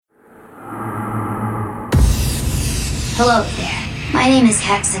Hello there, my name is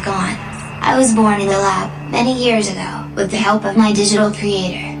Hexagon. I was born in the lab many years ago with the help of my digital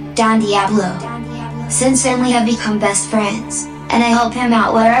creator, Don Diablo. Since then we have become best friends, and I help him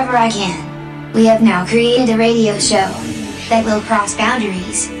out wherever I can. We have now created a radio show that will cross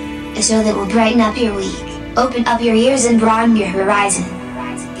boundaries, a show that will brighten up your week, open up your ears and broaden your horizon.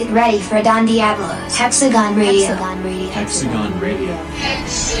 Get ready for Don Diablo's Hexagon Radio. Hexagon Radio.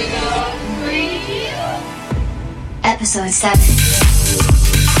 Hexagon Radio. Episode 7.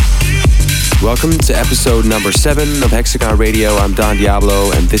 Welcome to episode number 7 of Hexagon Radio. I'm Don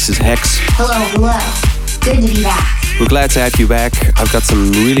Diablo and this is Hex. Hello. Good to be back. We're glad to have you back. I've got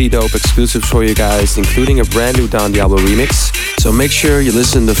some really dope exclusives for you guys, including a brand new Don Diablo remix. So make sure you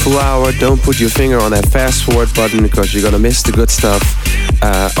listen the full hour. Don't put your finger on that fast forward button because you're gonna miss the good stuff.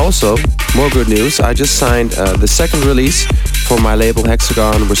 Also, more good news. I just signed the second release for my label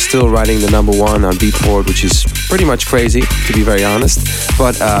Hexagon. We're still writing the #1 on Beatport, which is pretty much crazy, to be very honest.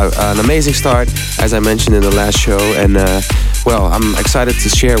 But an amazing start, as I mentioned in the last show. And well, I'm excited to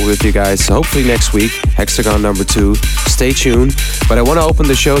share with you guys, hopefully next week, Hexagon #2. Stay tuned. But I want to open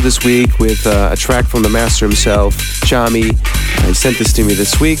the show this week with a track from the master himself, Chami. He sent this to me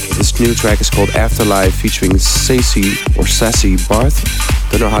this week. This new track is called Afterlife, featuring Sassy Barth.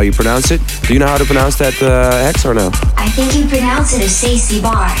 Don't know how you pronounce it. Do you know how to pronounce that, Hex, or no? I think you pronounce it as Sassy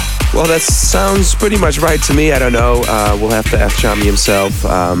Bar. Well, that sounds pretty much right to me. I don't know. We'll have to ask Chami himself.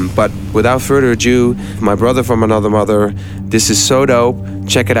 But without further ado, my brother from another mother, this is so dope.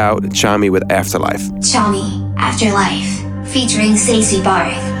 Check it out, Chami with Afterlife. Chami, Afterlife, featuring Sassy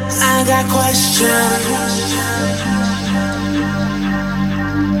Barth. I got questions.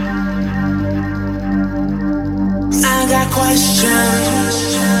 I got questions.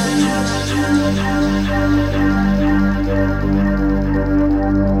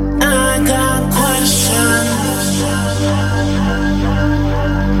 I got questions.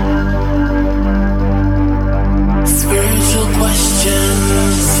 Spiritual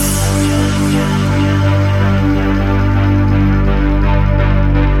questions.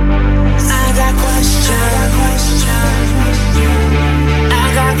 I got questions. I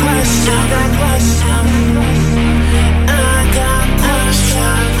got questions.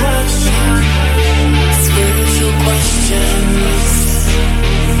 Spiritual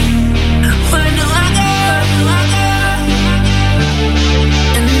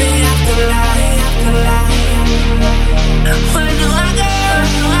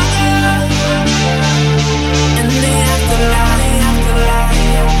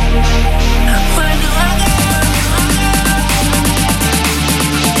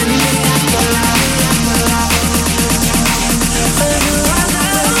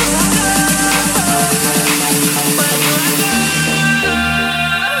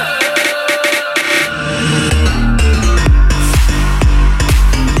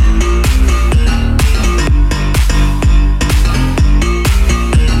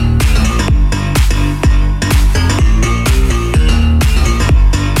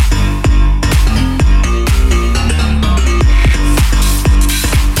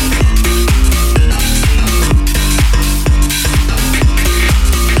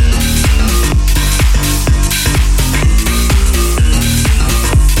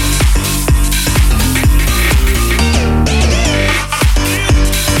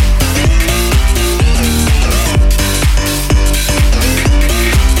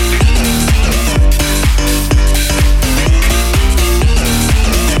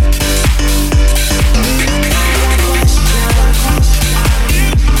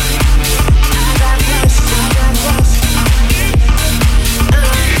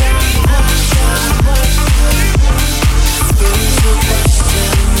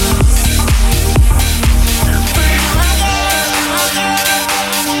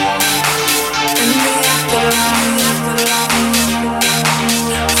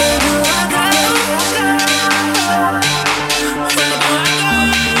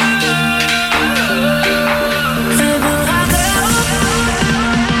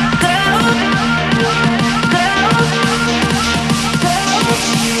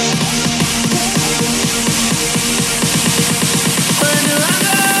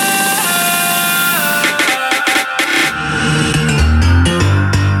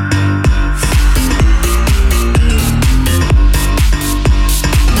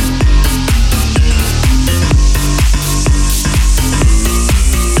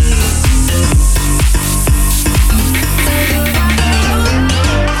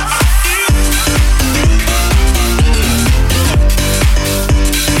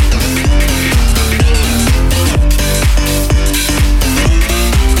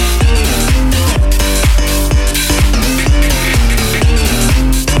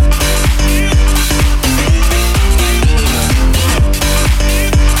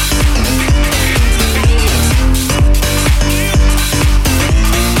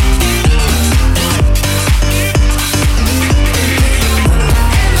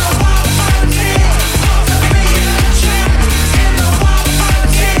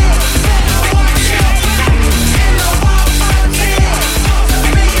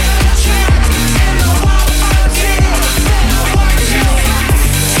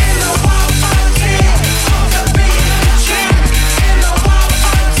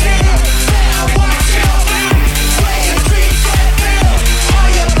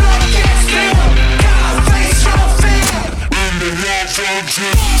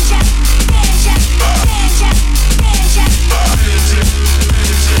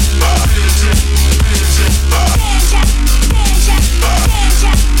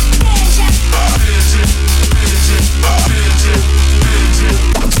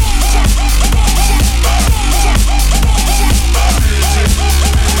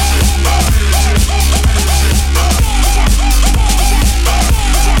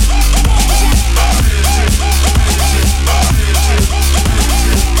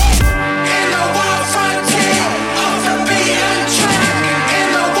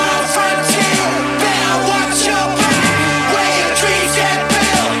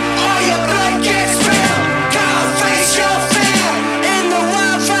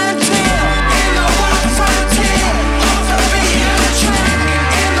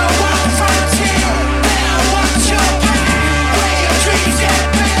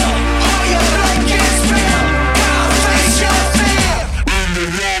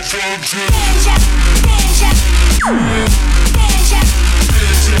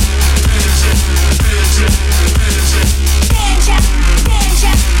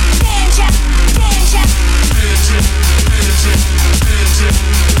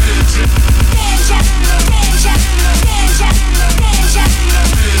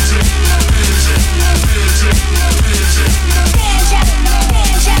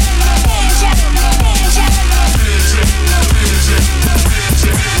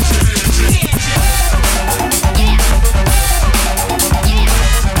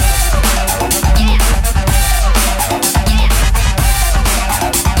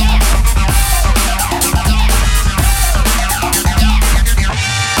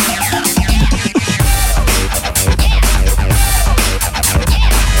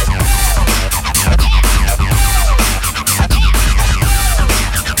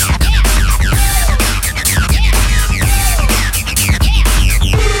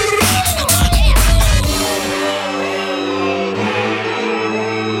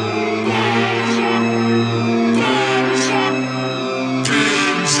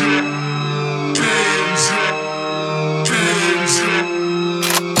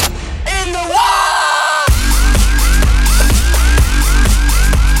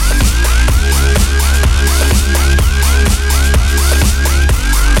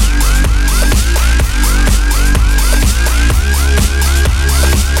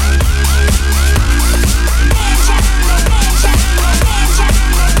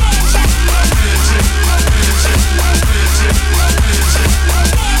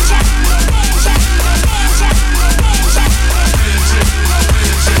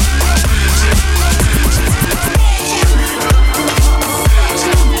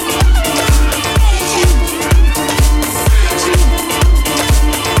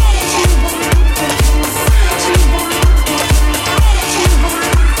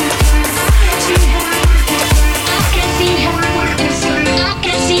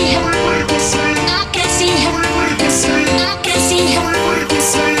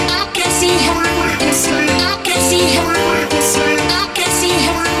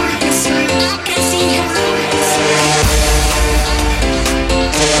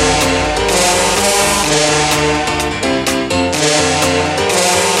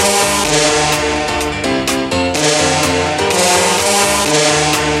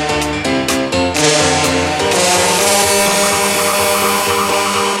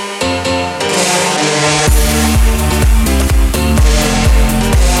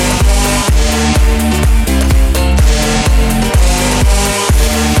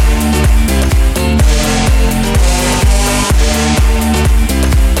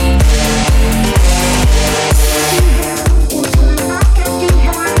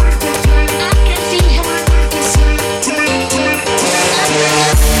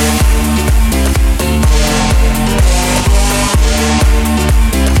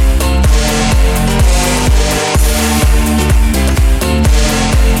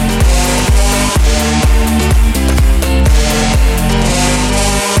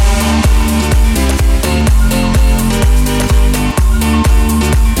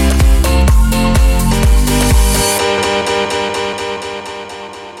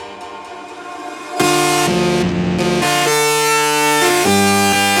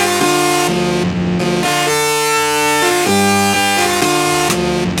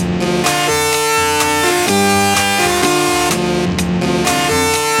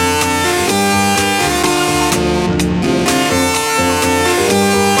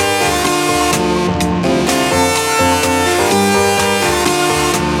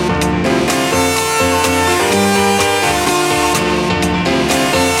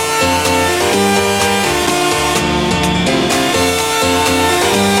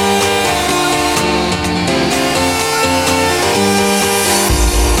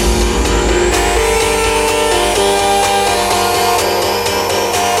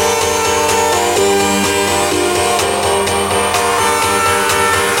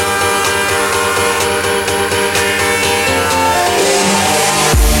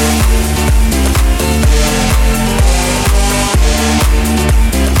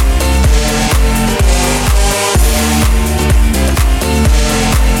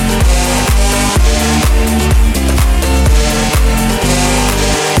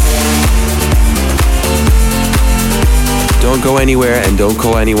Don't go anywhere and don't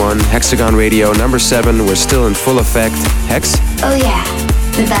call anyone. Hexagon Radio number 7, we're still in full effect. Hex? Oh yeah,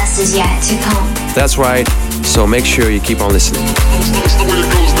 the best is yet to come. That's right, so make sure you keep on listening. That's the way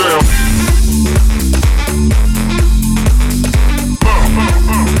it goes down.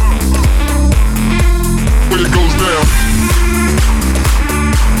 Way it goes down.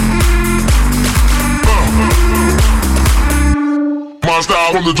 My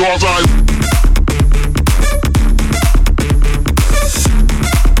style from the dark side.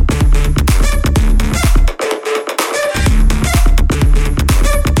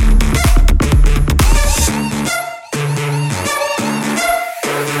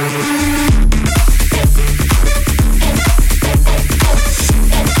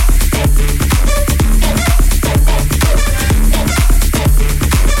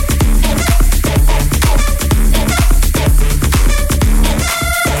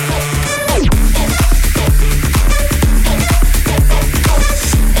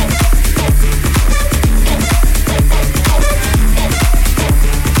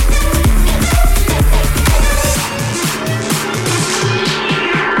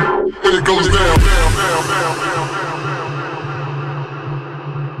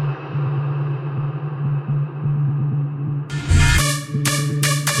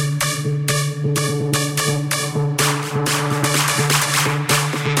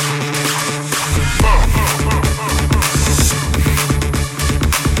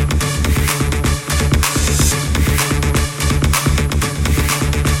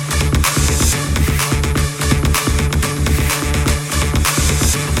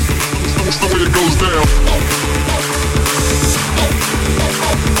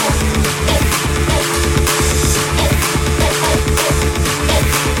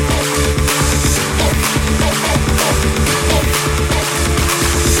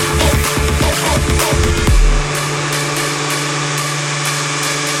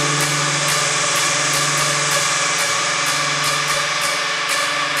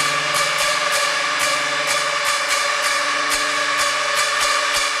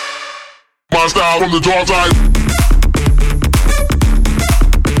 My style from the dark side.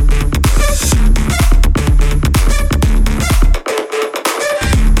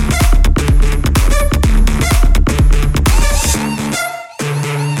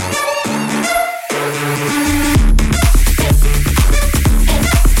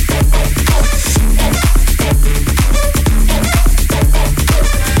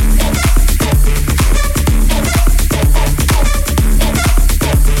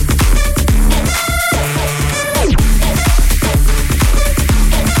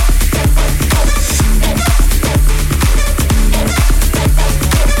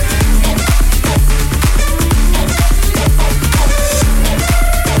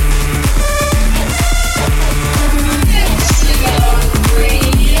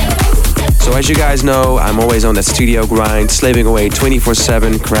 As you guys know, I'm always on that studio grind, slaving away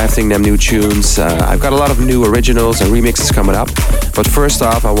 24/7, crafting them new tunes. I've got a lot of new originals and remixes coming up. But first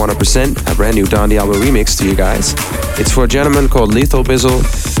off, I want to present a brand new Don Diablo remix to you guys. It's for a gentleman called Lethal Bizzle.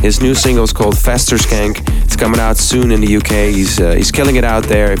 His new single is called Faster Skank. It's coming out soon in the UK. He's killing it out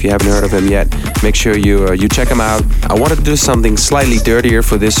there. If you haven't heard of him yet, make sure you check him out. I wanted to do something slightly dirtier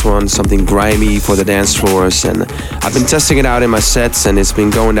for this one, something grimy for the dance floors. And I've been testing it out in my sets, and it's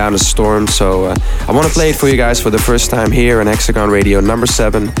been going down a storm. So I want to play it for you guys for the first time here on Hexagon Radio number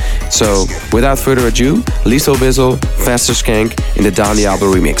 7. So without further ado, Lethal Bizzle, Faster Skank in the Don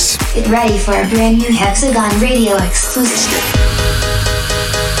Diablo remix. Get ready for a brand new Hexagon Radio exclusive.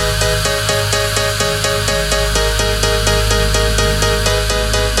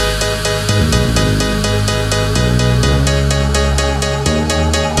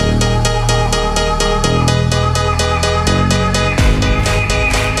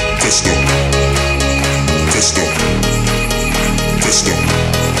 Disco, disco, disco, disco.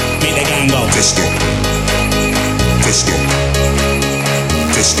 Meet the gang go. Disco, disco,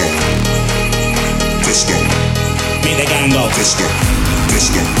 disco, disco, disco.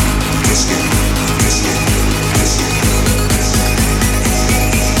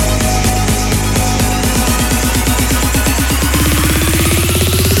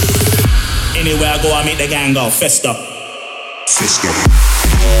 Anywhere I go, I meet the gang go. Festa, Cisco.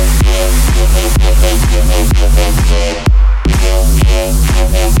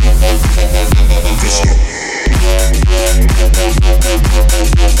 Disco.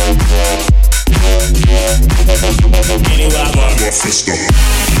 Anywhere I go, I get Fisco.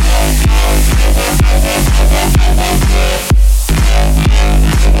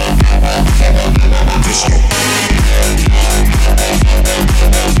 Disco.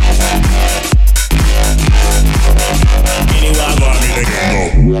 Anywhere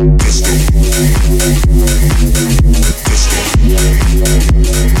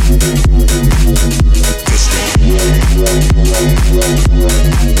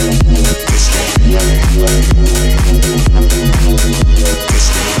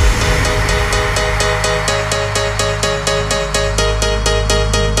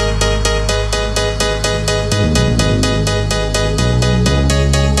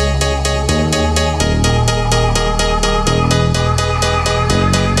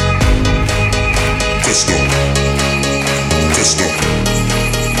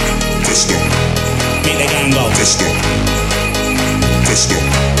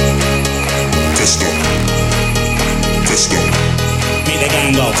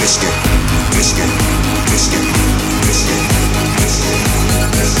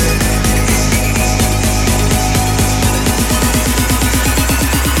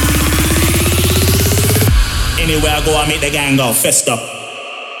Anywhere I go, I make the gang go fist up.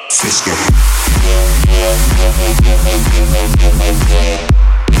 Fist up.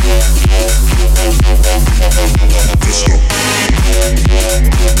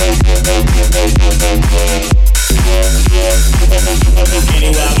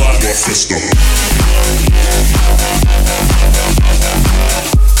 Anywhere I go, I get fist up.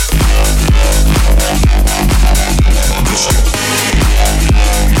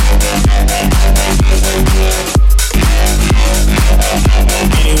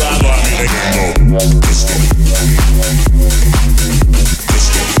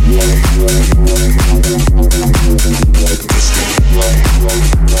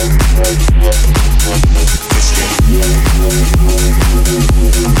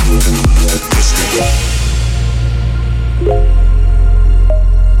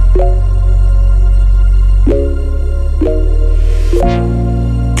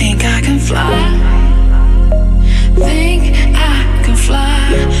 Think I can fly. Think I can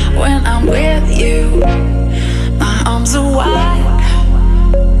fly when I'm with you. My arms are wide,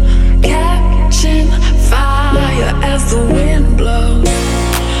 catching fire as the wind blows.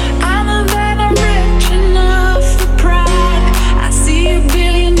 I know that I'm rich enough for pride. I see $1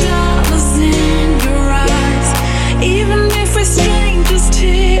 billion in your eyes. Even if we're strangers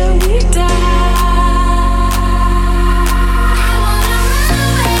till we die.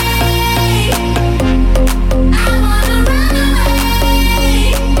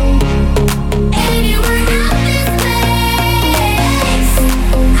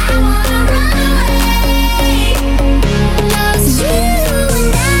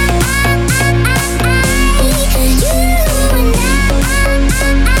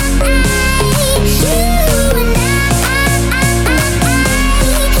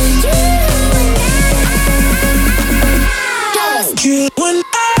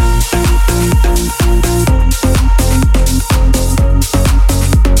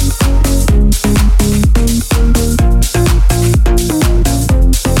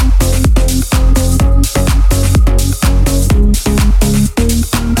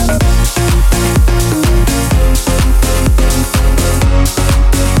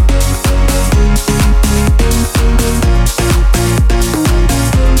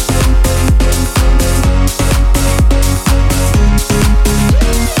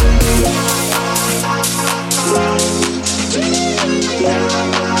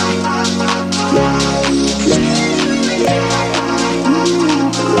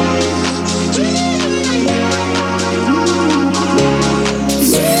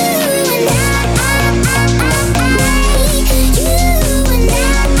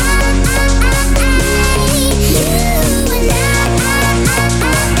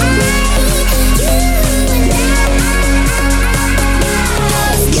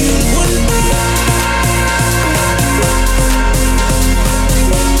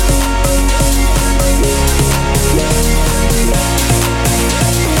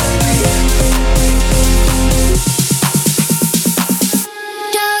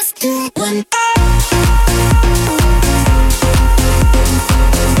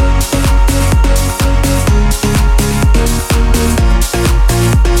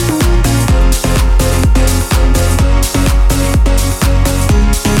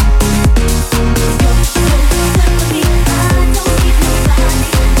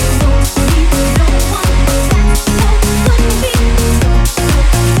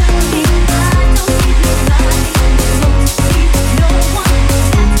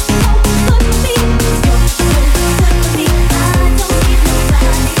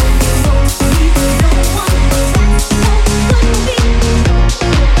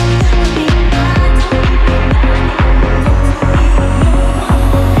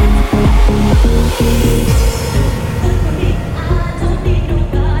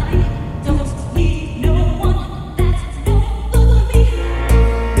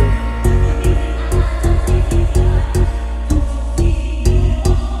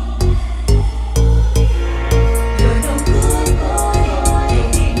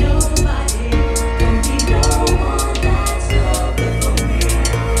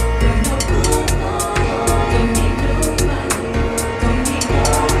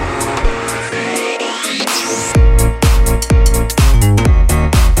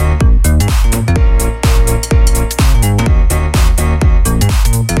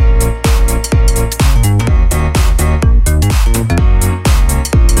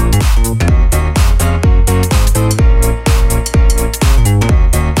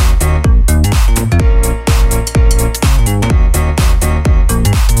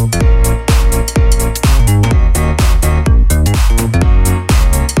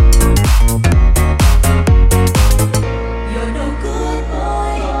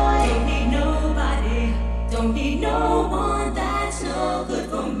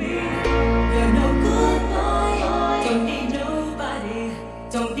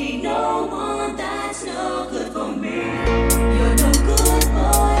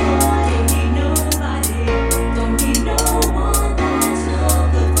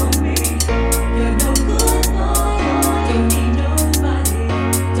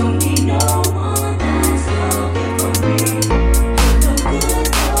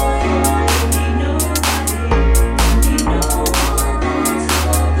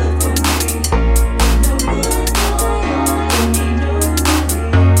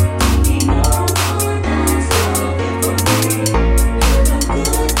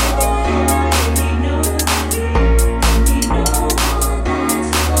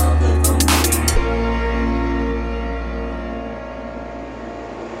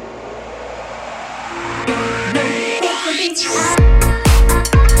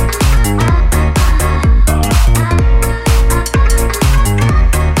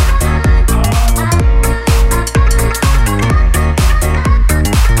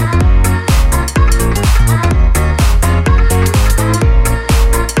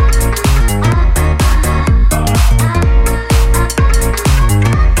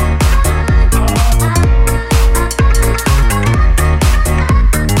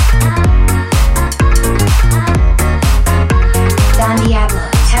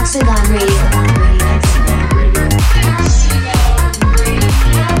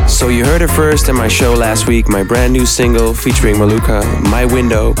 you heard it first in my show last week, my brand new single featuring Maluka, My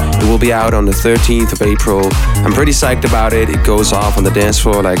Window. It will be out on the 13th of April. I'm pretty psyched about it. It goes off on the dance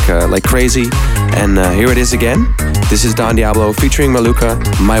floor like crazy. And here it is again. This is Don Diablo featuring Maluka,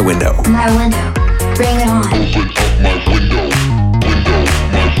 My Window. My window. Bring it on. Open up my window, my window. Open up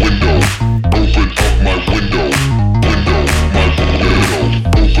my window, my window. Open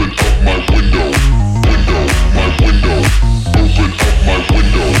up my window, my window. Open up my window, my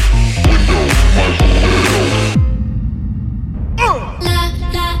window. La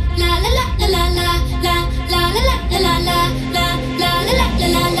la la la la la la la la la la la la la la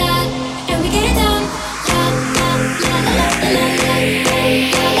la la, and we get it done. La la la la la la la.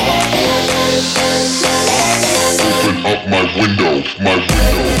 Open up my window, my window.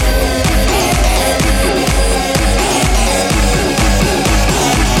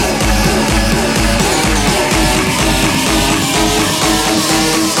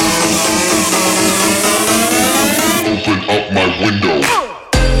 Open up my window.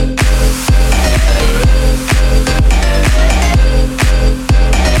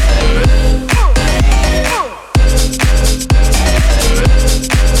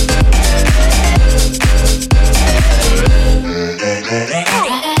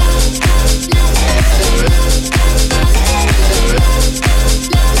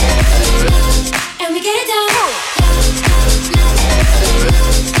 And we get it done.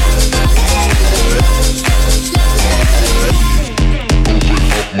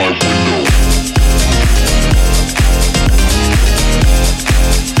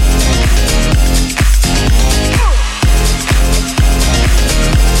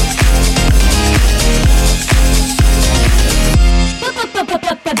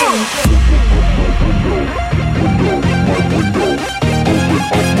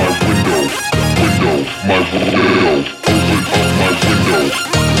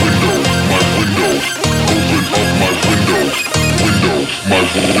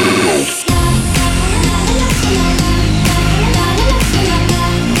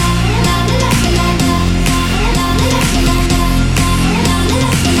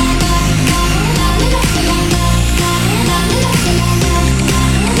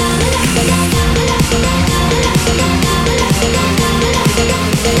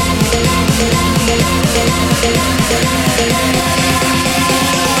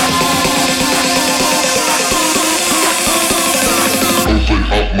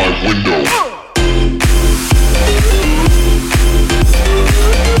 My window.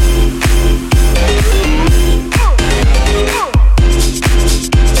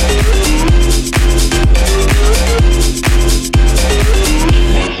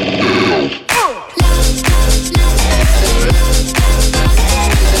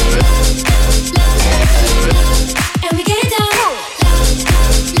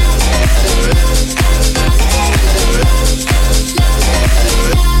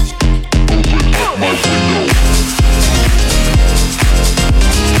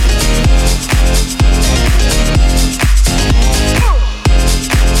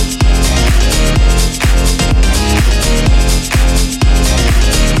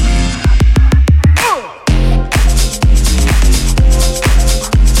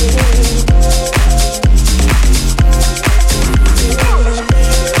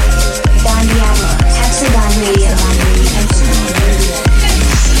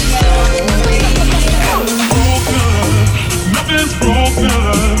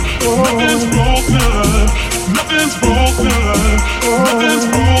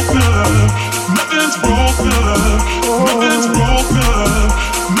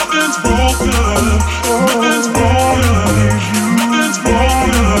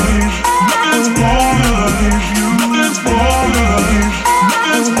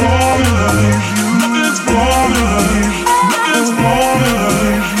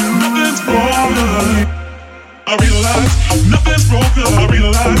 I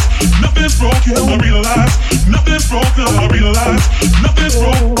realize nothing's broken.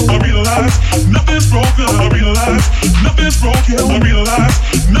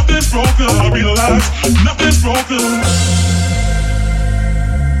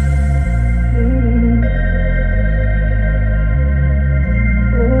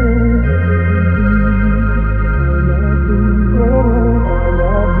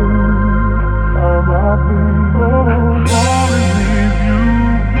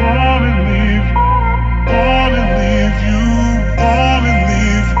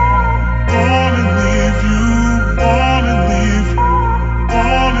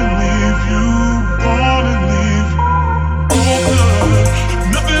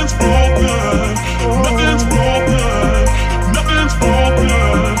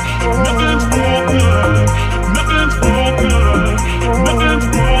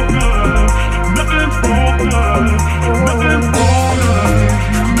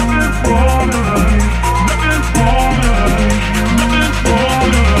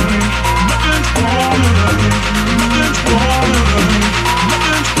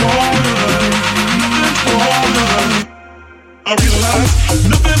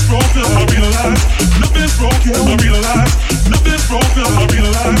 nothing's broken, I realize, nothing's broken, I realize, nothing's broken, I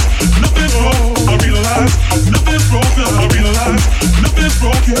realize, nothing's broken, I realize, nothing's broken, I realize, nothing's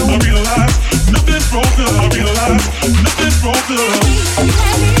broken, I realize, nothing's broken, I realize, nothing's broken.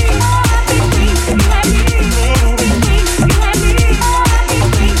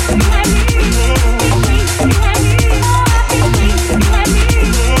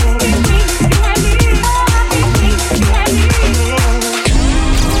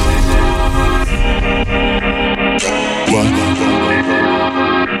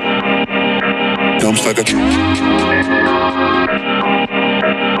 Dumps like a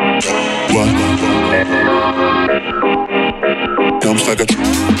what? Dumps like a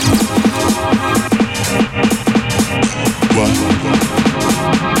what?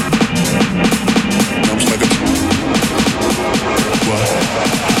 Dumps like a what?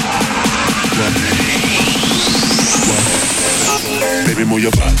 What? Baby, move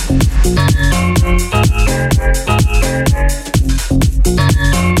your butt.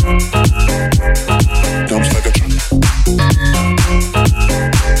 Dumps like a truck.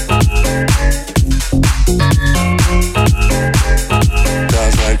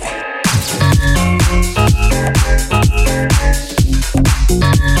 Guys like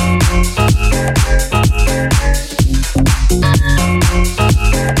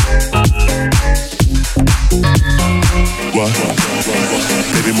what?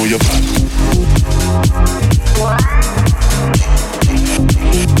 Baby, move your butt.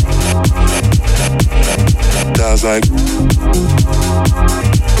 Guys like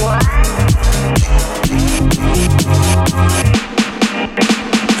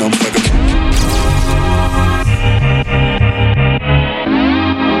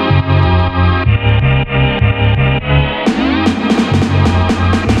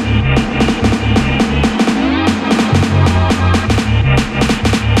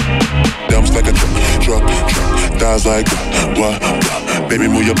dumps like a dumps like a truck. Guys like what? Baby,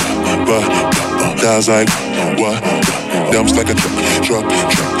 move your butt. Guys like what? Dumps like a truck.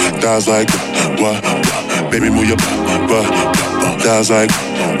 Guys like what? Baby, move your butt. Guys like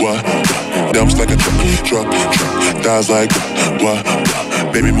what? Dumps like a truck. Guys like what?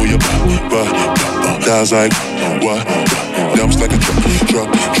 Baby, move your butt. Guys like what? Dumps like a truck.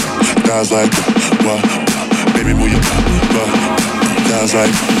 Guys like what? Baby, move your butt. Guys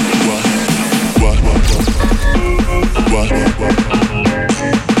like what? What?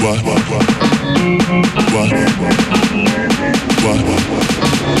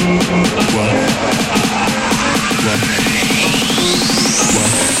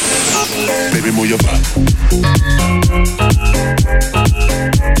 Baby, move your butt.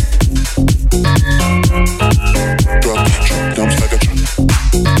 Drop, dumps like a truck.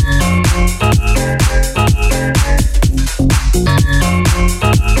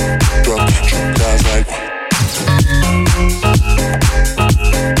 Drop, guys like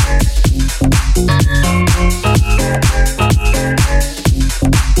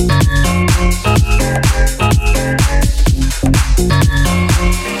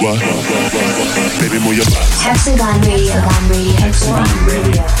what? Baby, move your butt. Hexagon Radio. Hexagon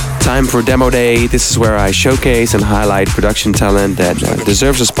Radio. Time for Demo Day. This is where I showcase and highlight production talent that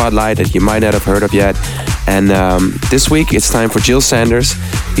deserves a spotlight that you might not have heard of yet. And this week it's time for Jill Sanders.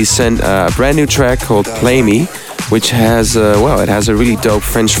 He sent a brand new track called Play Me, which has, it has a really dope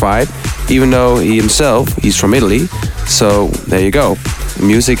French vibe, even though he's from Italy. So there you go.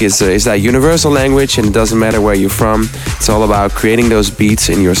 Music is that universal language, and it doesn't matter where you're from. It's all about creating those beats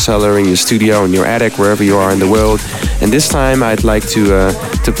in your cellar, in your studio, in your attic, wherever you are in the world. And this time I'd like to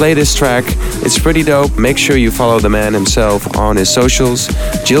play this track. It's pretty dope. Make sure you follow the man himself on his socials.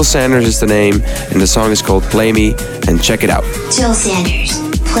 Jill Sanders is the name, and the song is called Play Me, and check it out. Jill Sanders,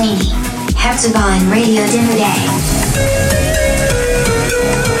 Play Me. Hexagon Radio Demo Day.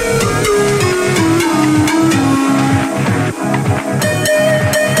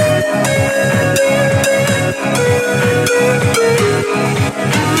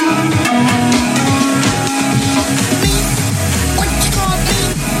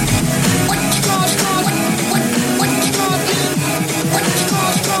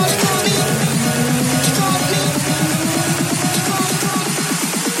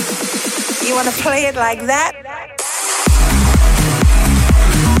 You want to play it like that?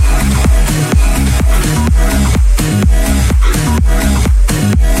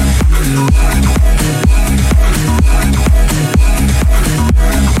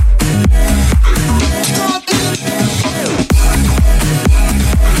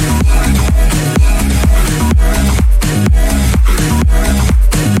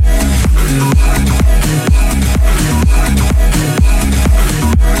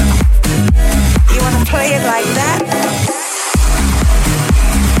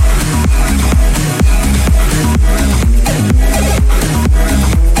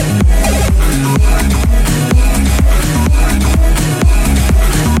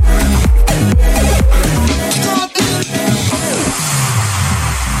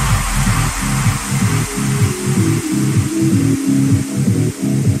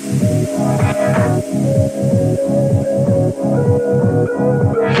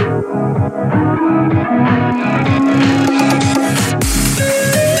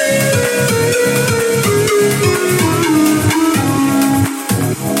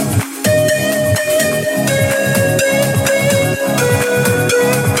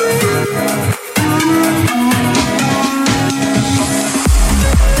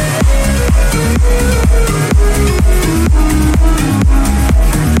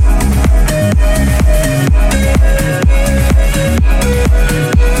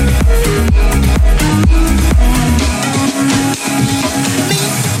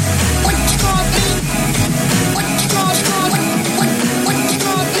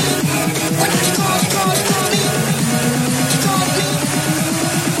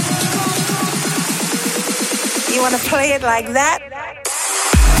 wanna play it like that?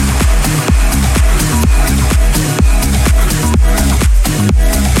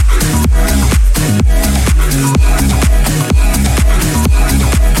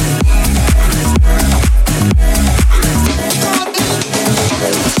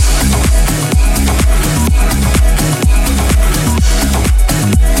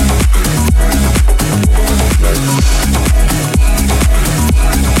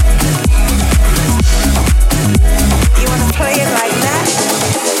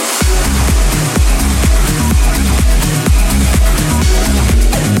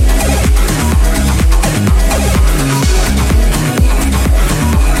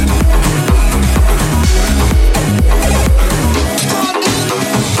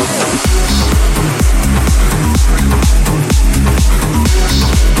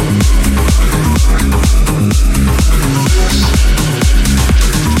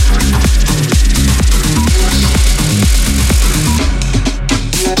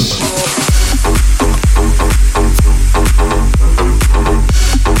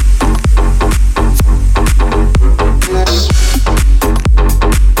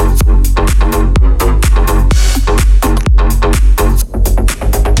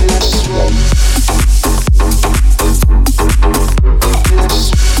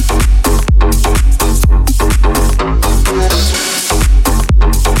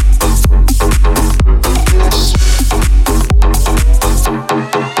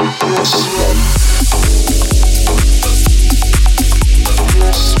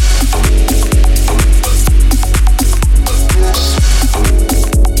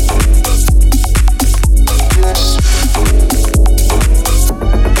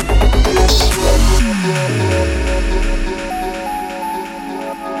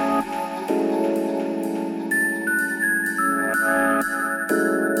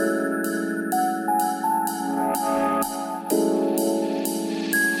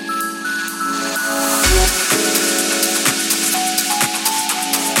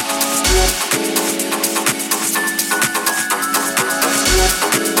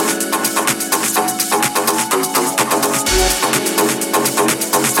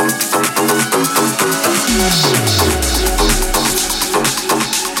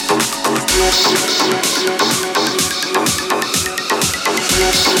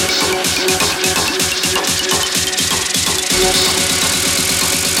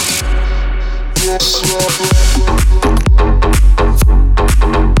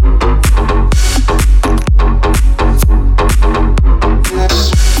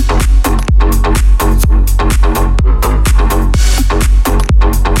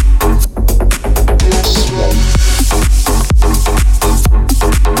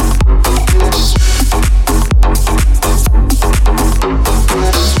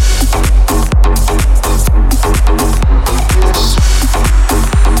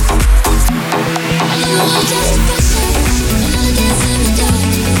 Just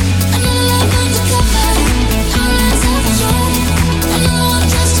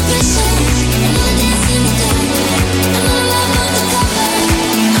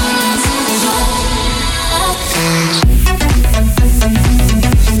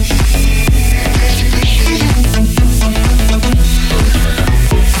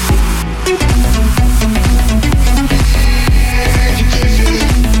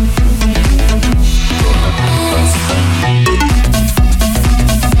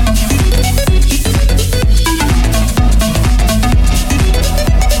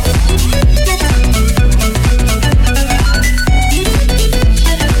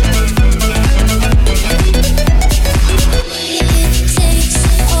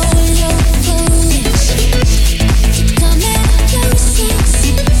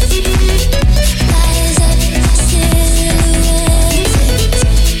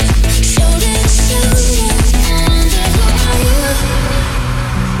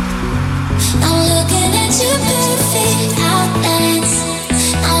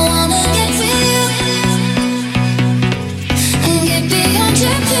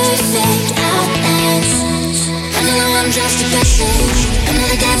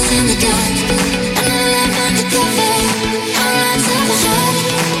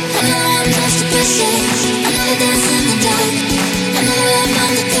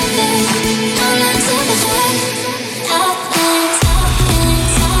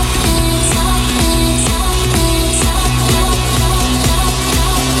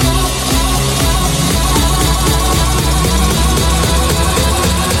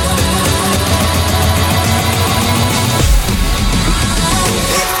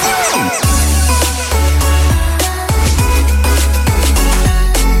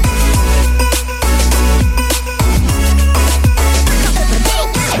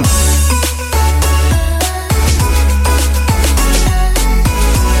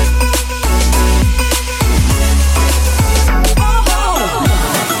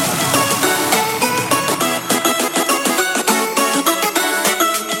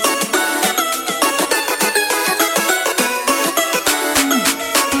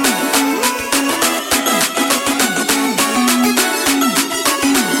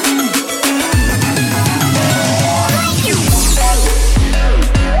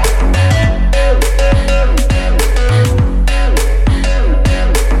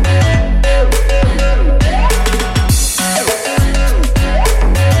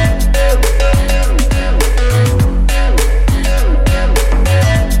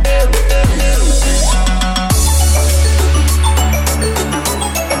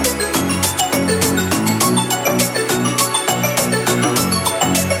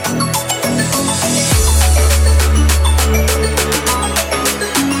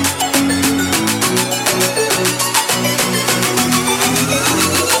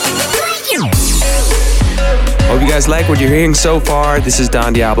guys like what you're hearing so far, this is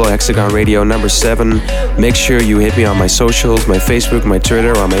Don Diablo, Hexagon Radio number 7. Make sure you hit me on my socials, my Facebook, my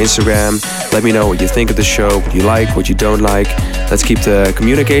Twitter, or my Instagram. Let me know what you think of the show, what you like, what you don't like. Let's keep the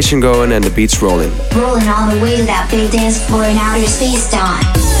communication going and the beats rolling. Rolling all the way to that big dance floor in outer space, Don.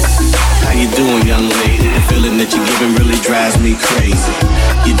 How you doing, young lady? The feeling that you're giving really drives me crazy.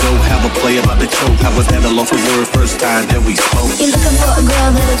 You don't have a play about the choke. I was at a loss for word first time that we spoke. You're looking for a girl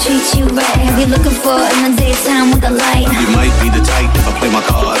that'll treat you right. Have you looking for in the daytime with a light? You might be the type if I play my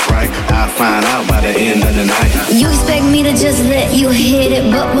cards right. I'll find out by the end of the night. You expect me to just let you hit it,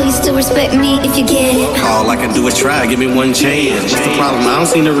 but will you still respect me if you get it? All I can do is try, give me one chance. What's the problem? I don't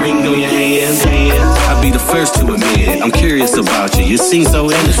see the ring on your hands. I'll be the first to admit I'm curious about you. You seem so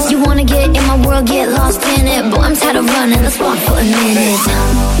innocent. You wanna get in my world, get lost in it, but I'm tired of running. Let's walk for a minute.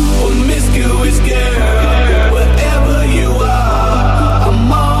 Promiscuous girl, wherever you are,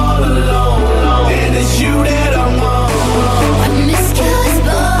 I'm all alone, and it's you that I want. Promiscuous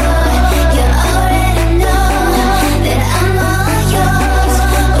boy, you already know that I'm all yours.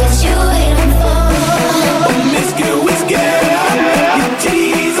 What you waiting for? Promiscuous girl, you're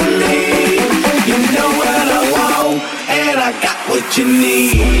teasing me. You know what I want, and I got what you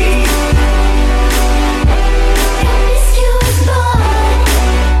need.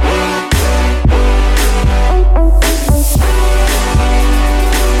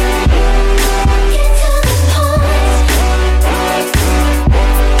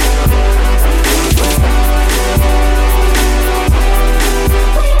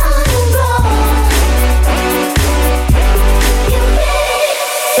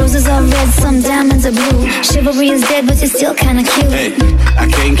 Some diamonds are blue. Chivalry is dead, but you're still kinda cute. Hey, I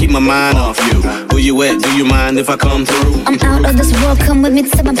can't keep my mind off you. Where you at? Do you mind if I come through? I'm out of this world, come with me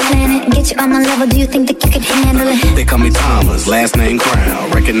to my planet. Get you on my level, do you think that you can handle it? They call me Thomas, last name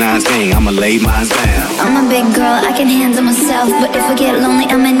Crown. Recognize gang, I'ma lay mine down. I'm a big girl, I can handle myself, but if I get lonely,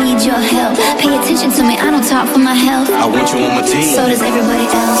 I'ma need your help. Pay attention to me, I don't talk for my health. I want you on my team. So does everybody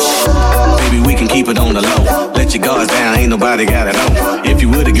else. Baby, we can keep it on the low. Let your guards down, ain't nobody gotta know. If you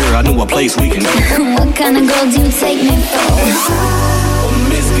were the girl, I know a place we can go. What kind of girl do you take me for?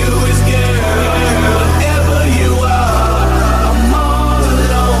 Promiscuous girl, wherever you are, I'm all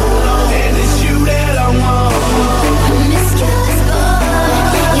alone, and it's you that I want. Promiscuous boy,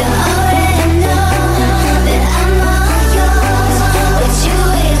 you already know that I'm all yours. What you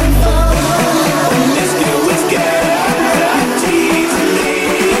waiting for? Promiscuous girl, you teasing me.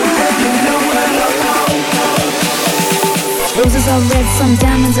 You know what I want. Roses are red, some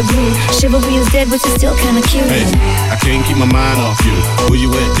diamonds are blue. Chivalry is dead, but you're still kinda cute. Hey, I can't keep my mind off you. Where you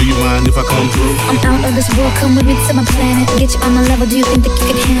at? Do you mind if I come through? I'm out of this world, come with me to my planet. Get you on my level, do you think that you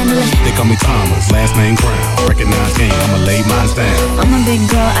can handle it? They call me Thomas, last name Crown. Recognize game, I'ma lay mine down. I'm a big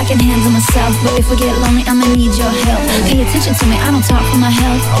girl, I can handle myself, but if I get lonely, I'ma need your help. Pay attention to me, I don't talk for my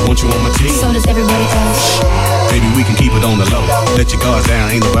health. I want you on my team. So does everybody else. Baby, we can keep it on the low. Let your guards down,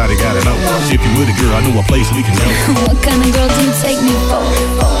 ain't nobody gotta know. If you were the girl, I know a place we can go. What kind of girl do you take me for?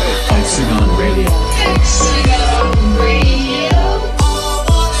 Hexagon Radio. Hexagon Radio.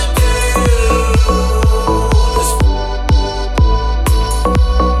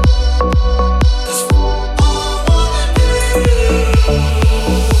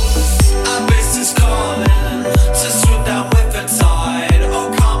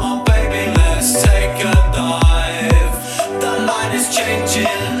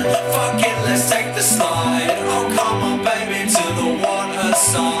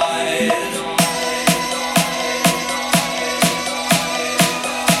 Slide.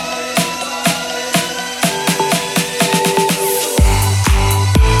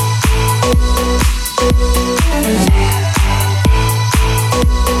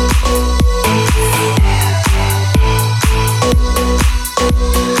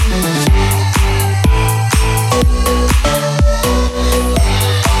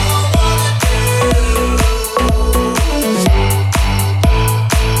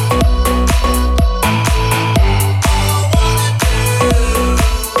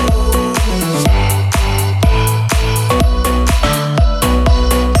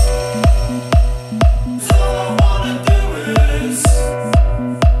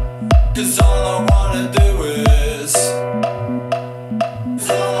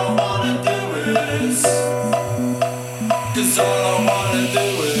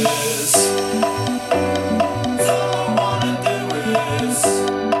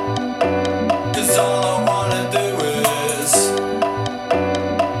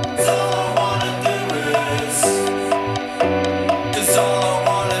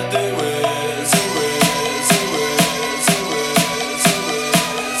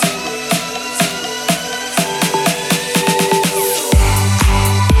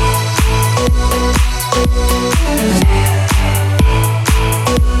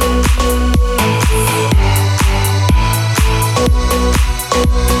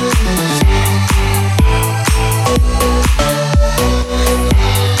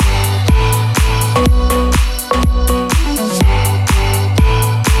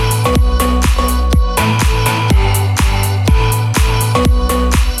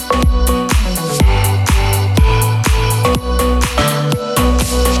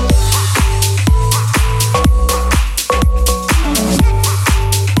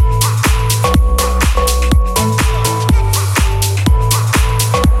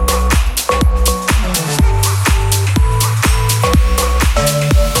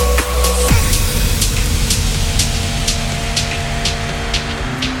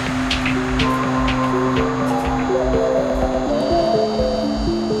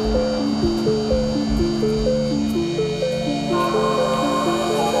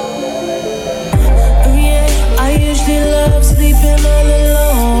 love sleeping all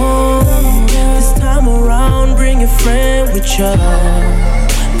alone. This time around, bring a friend with you.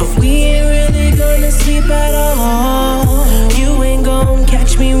 But we ain't really gonna sleep at all. You ain't gon'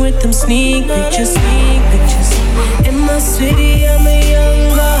 catch me with them sneak pictures. In my city, I'm a young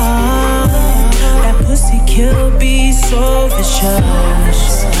god. That pussy kill be so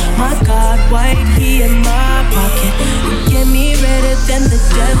vicious. My God, white key in my pocket. You get me redder than the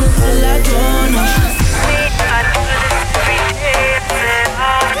devil till I don't know. I do this every day.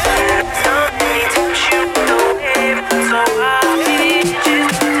 Don't need to shoot the wave. So I'll be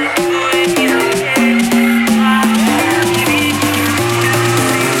just to do it again.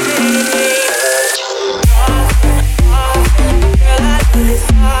 Girl, I do this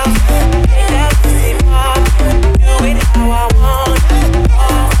off. Make that pussy pop. Do it how I want.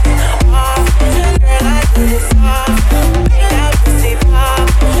 Girl, I do this off. Make that pussy pop.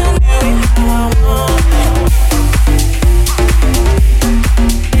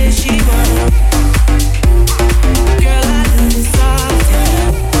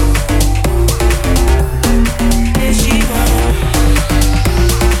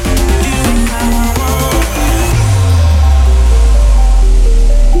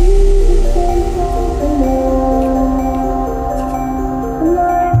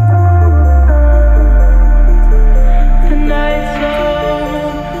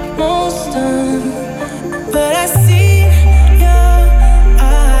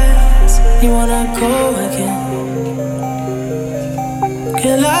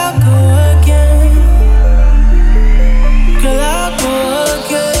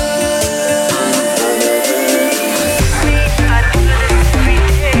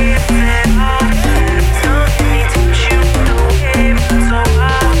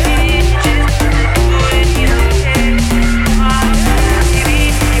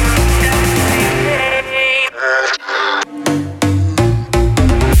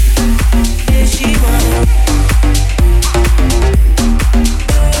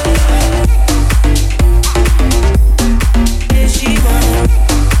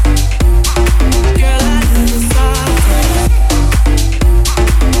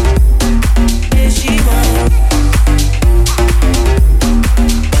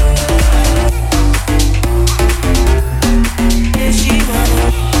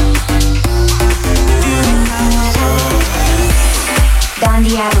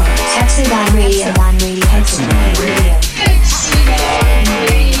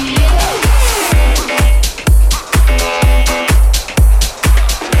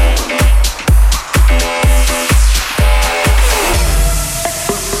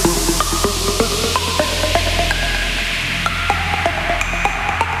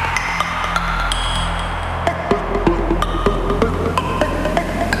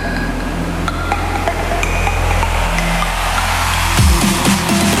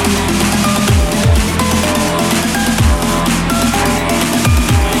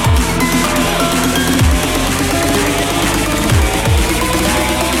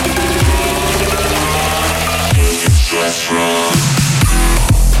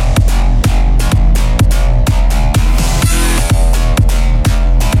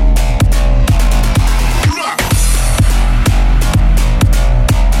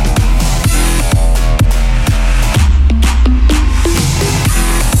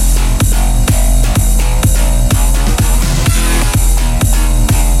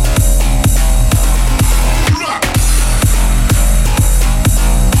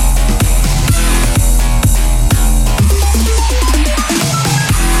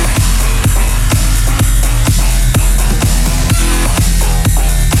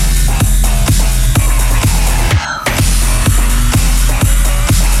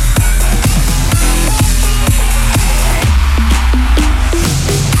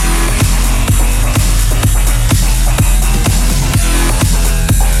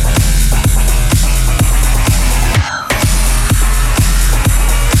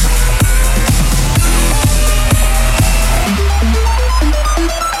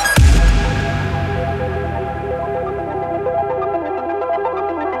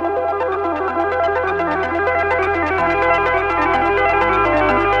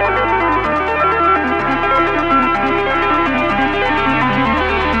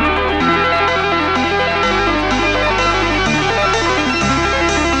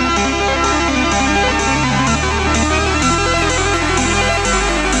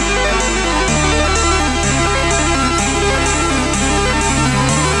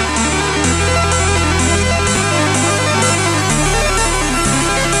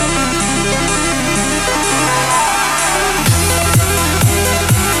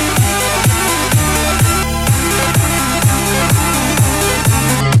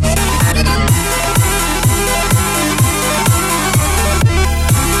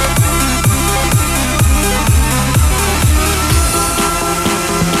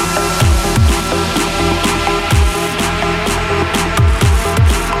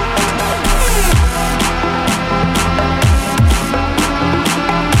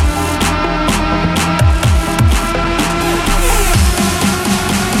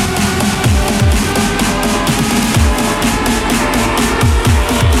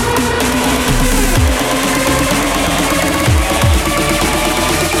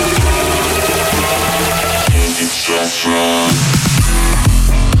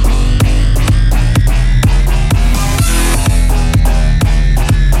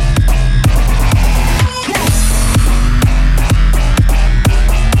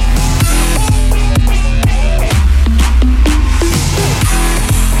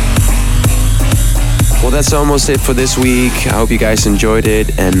 Well, that's almost it for this week. I hope you guys enjoyed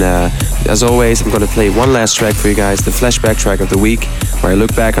it. And as always, I'm going to play one last track for you guys, the flashback track of the week, where I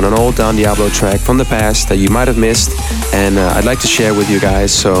look back on an old Don Diablo track from the past that you might have missed, and I'd like to share with you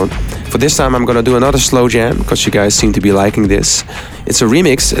guys. So for this time, I'm going to do another slow jam, because you guys seem to be liking this. It's a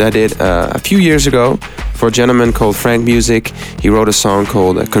remix that I did a few years ago for a gentleman called Frank Music. He wrote a song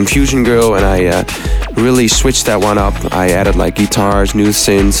called Confusion Girl, and I really switched that one up. I added like guitars, new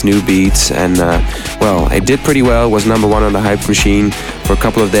synths, new beats, and well, I did pretty well. It was #1 on the Hype Machine for a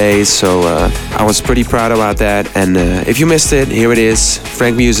couple of days, so I was pretty proud about that. And if you missed it, here it is.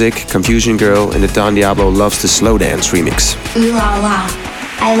 Frank Music, Confusion Girl, and the Don Diablo Loves to Slow Dance remix. Ooh la la,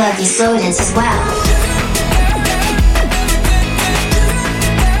 I love these slow dance as well.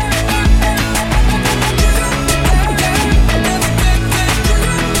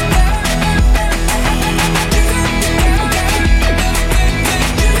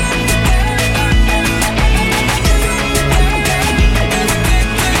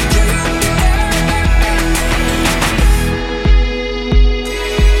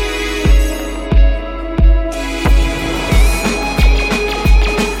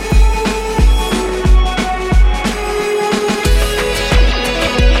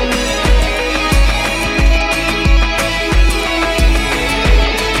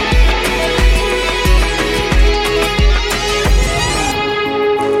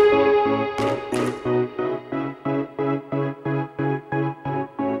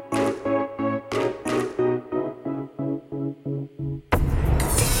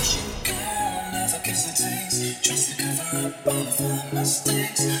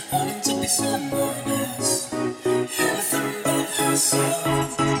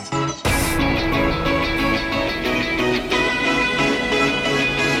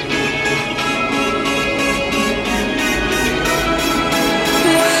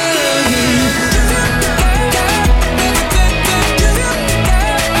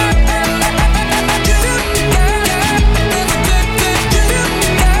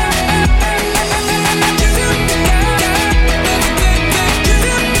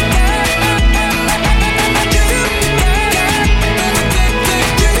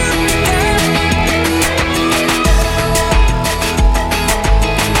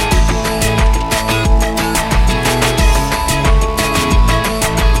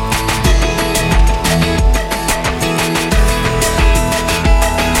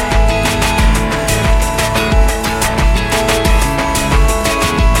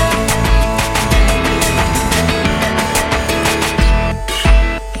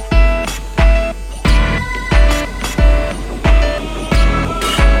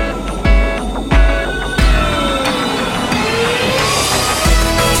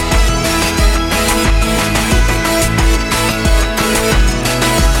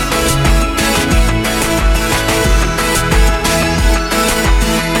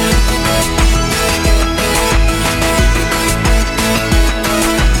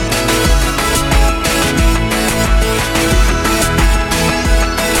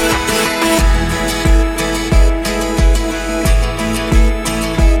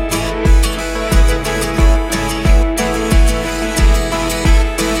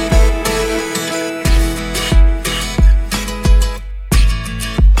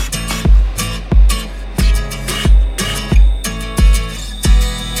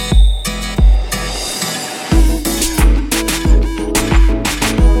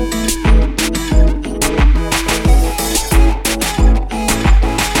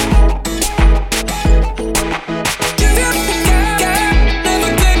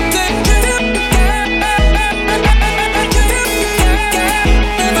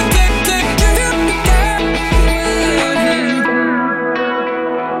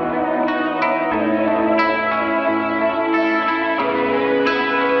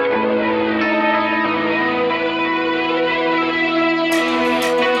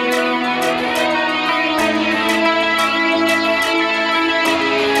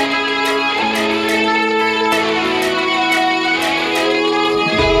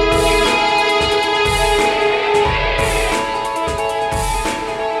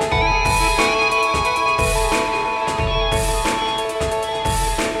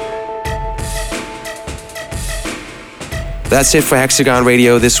 That's it for Hexagon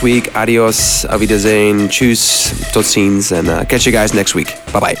Radio this week. Adios, auf Wiedersehen, tschüss, tot ziens, and catch you guys next week.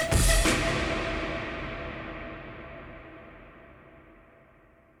 Bye-bye.